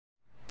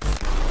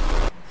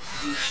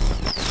Hey,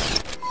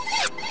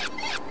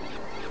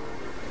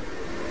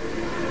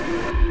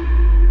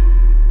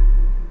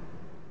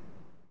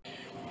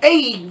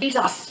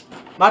 Jesus!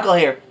 Michael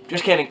here.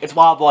 Just kidding. It's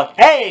Wild Boy.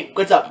 Hey,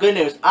 what's up? Good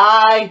news.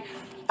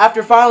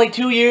 After finally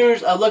 2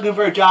 years of looking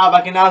for a job,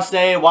 I can now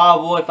say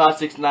Wild Boy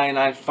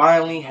 5699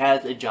 finally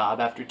has a job.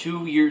 After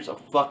 2 years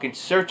of fucking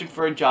searching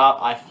for a job,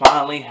 I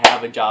finally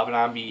have a job, and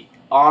I'm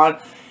beyond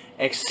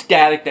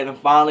ecstatic that I'm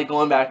finally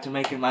going back to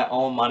making my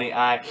own money.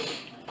 I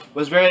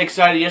was very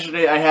excited.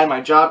 Yesterday, I had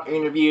my job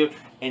interview,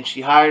 and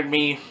she hired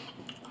me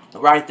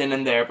right then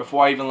and there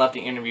before I even left the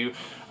interview.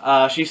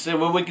 She said,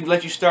 well, we can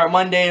let you start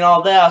Monday and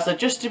all that. I said,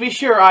 just to be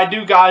sure, I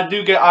got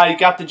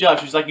the job.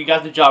 She's like, you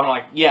got the job. I'm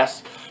like,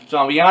 yes. So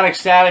I'm beyond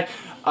ecstatic.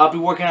 I'll be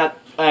working at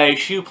a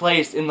shoe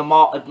place in the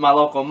mall, at my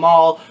local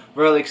mall.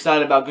 Really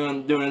excited about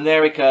doing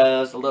there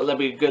because that'll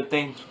be a good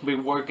thing to be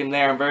working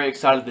there. I'm very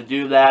excited to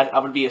do that.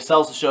 I'm going to be a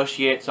sales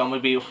associate, so I'm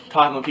going to be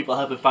talking with people,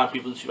 helping find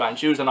people to find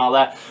shoes and all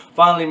that.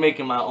 Finally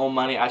making my own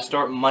money. I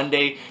start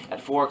Monday at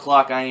 4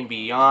 o'clock. I am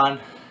beyond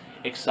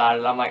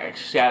excited. I'm like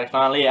ecstatic.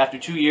 Finally, after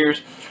 2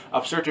 years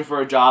of searching for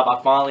a job, I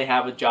finally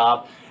have a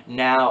job.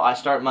 Now I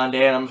start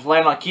Monday, and I'm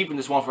planning on keeping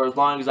this one for as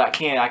long as I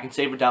can. I can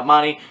save it that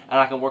money, and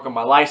I can work on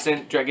my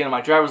license, getting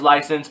my driver's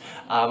license.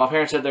 My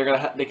parents said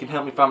they can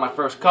help me find my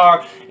first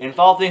car, and if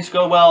all things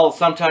go well,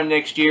 sometime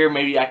next year,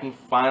 maybe I can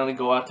finally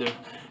go out to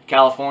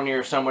California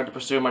or somewhere to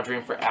pursue my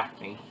dream for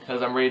acting,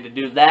 because I'm ready to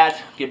do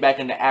that, get back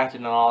into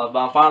acting and all that.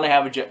 But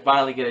I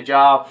finally get a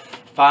job,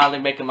 finally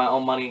making my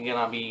own money again.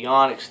 I'm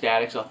beyond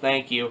ecstatic. So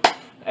thank you,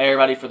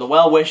 everybody, for the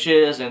well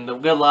wishes and the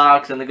good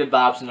lucks and the good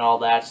vibes and all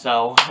that.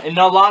 So, and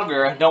don't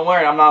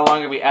worry, I'm no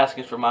longer be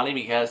asking for money,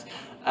 because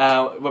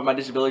with my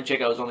disability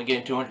check, I was only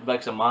getting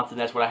 $200 a month, and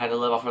that's what I had to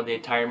live off for the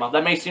entire month.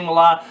 That may seem a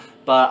lot,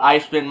 but I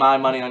spend my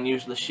money on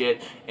useless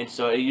shit, and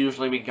so it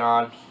usually be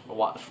gone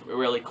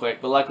really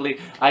quick. But luckily,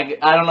 I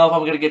don't know if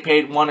I'm gonna get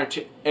paid one or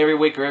two every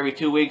week or every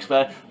 2 weeks,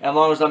 but as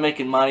long as I'm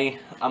making money,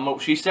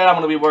 she said I'm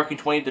gonna be working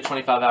 20 to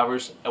 25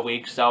 hours a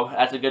week, so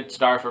that's a good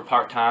start for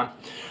part-time.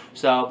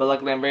 So, but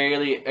luckily, I'm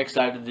really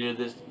excited to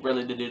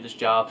do this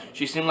job.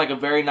 She seemed like a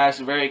very nice,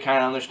 very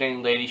kind,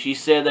 understanding lady. She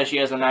said that she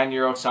has a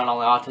 9-year-old son on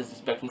the autism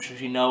spectrum, so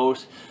she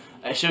knows.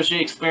 So she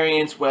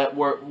experienced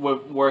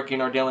working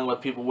or dealing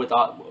with people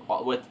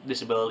with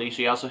disability.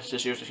 She also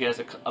says she has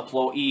an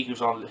employee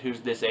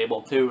who's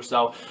disabled too.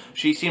 So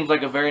she seems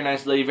like a very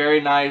nice lady, very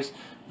nice.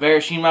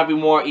 She might be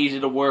more easy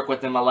to work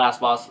with than my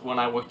last boss when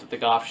I worked at the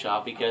golf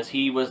shop, because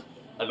he was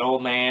an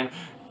old man,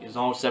 his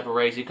own separate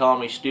race. He called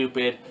me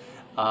stupid.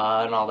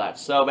 And all that.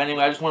 So, but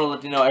anyway, I just want to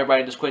let you know,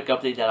 everybody, this quick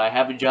update that I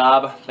have a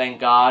job, thank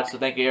God. So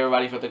thank you,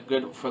 everybody, for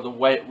the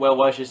well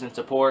wishes and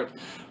support,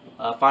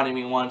 finding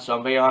me one. So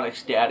I'm beyond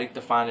ecstatic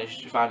to find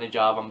a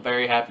job. I'm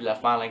very happy that I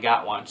finally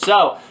got one.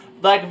 So,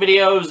 like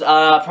videos,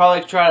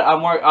 probably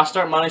I'll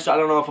start Monday, so I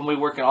don't know if I'm gonna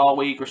be working all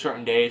week or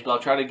certain days, but I'll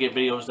try to get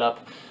videos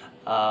up.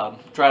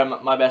 Try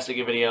my best to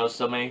get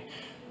videos.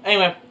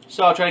 Anyway,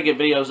 so I'll try to get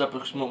videos up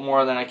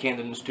more than I can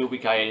in this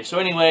 2-week hiatus. So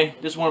anyway,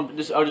 I just want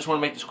to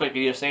make this quick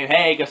video saying,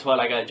 hey, guess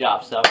what? I got a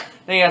job. So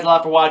thank you guys a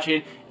lot for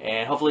watching,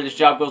 and hopefully this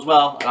job goes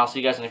well, and I'll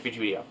see you guys in a future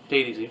video.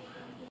 Take it easy.